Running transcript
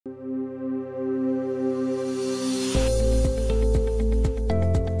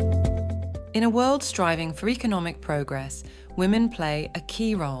In a world striving for economic progress, women play a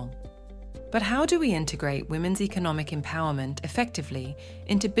key role. But how do we integrate women's economic empowerment effectively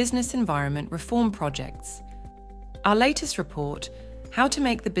into business environment reform projects? Our latest report, How to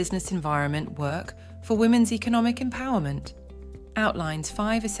Make the Business Environment Work for Women's Economic Empowerment, outlines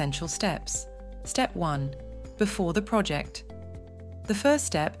 5 essential steps. Step 1. Before the project. The first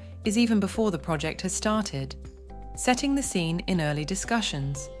step is even before the project has started, setting the scene in early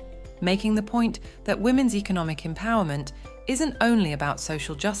discussions, making the point that women's economic empowerment isn't only about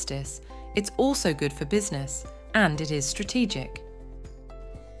social justice, it's also good for business, and it is strategic.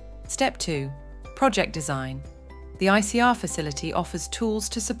 Step 2. Project design. The ICR facility offers tools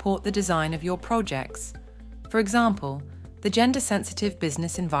to support the design of your projects. For example, the Gender-Sensitive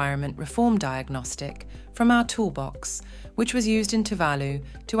Business Environment Reform Diagnostic from our toolbox, which was used in Tuvalu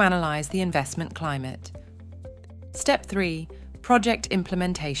to analyse the investment climate. Step 3. Project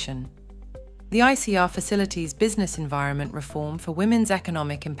implementation. The ICR facility's Business Environment Reform for Women's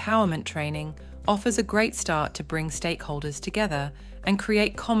Economic Empowerment training offers a great start to bring stakeholders together and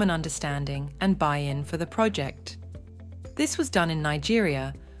create common understanding and buy-in for the project. This was done in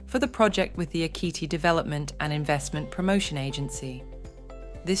Nigeria for the project with the Ekiti Development and Investment Promotion Agency.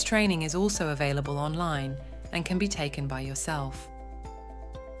 This training is also available online and can be taken by yourself.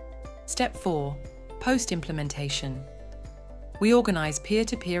 Step 4. Post-implementation. We organise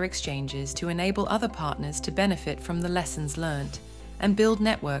peer-to-peer exchanges to enable other partners to benefit from the lessons learnt and build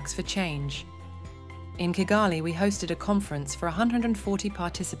networks for change. In Kigali, we hosted a conference for 140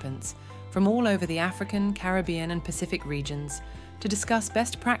 participants from all over the African, Caribbean and Pacific regions to discuss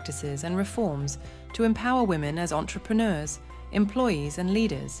best practices and reforms to empower women as entrepreneurs, employees and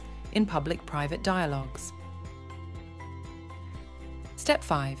leaders in public-private dialogues. Step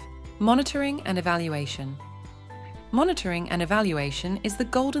 5. Monitoring and evaluation. Monitoring and evaluation is the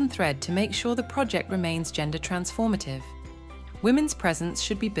golden thread to make sure the project remains gender transformative. Women's presence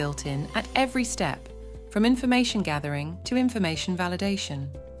should be built in at every step, from information gathering to information validation.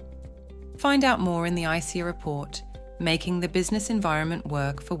 Find out more in the ICReport, Making the Business Environment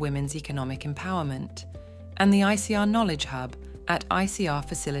Work for Women's Economic Empowerment, and the ICR Knowledge Hub at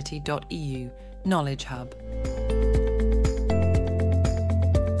icrfacility.eu Knowledge Hub.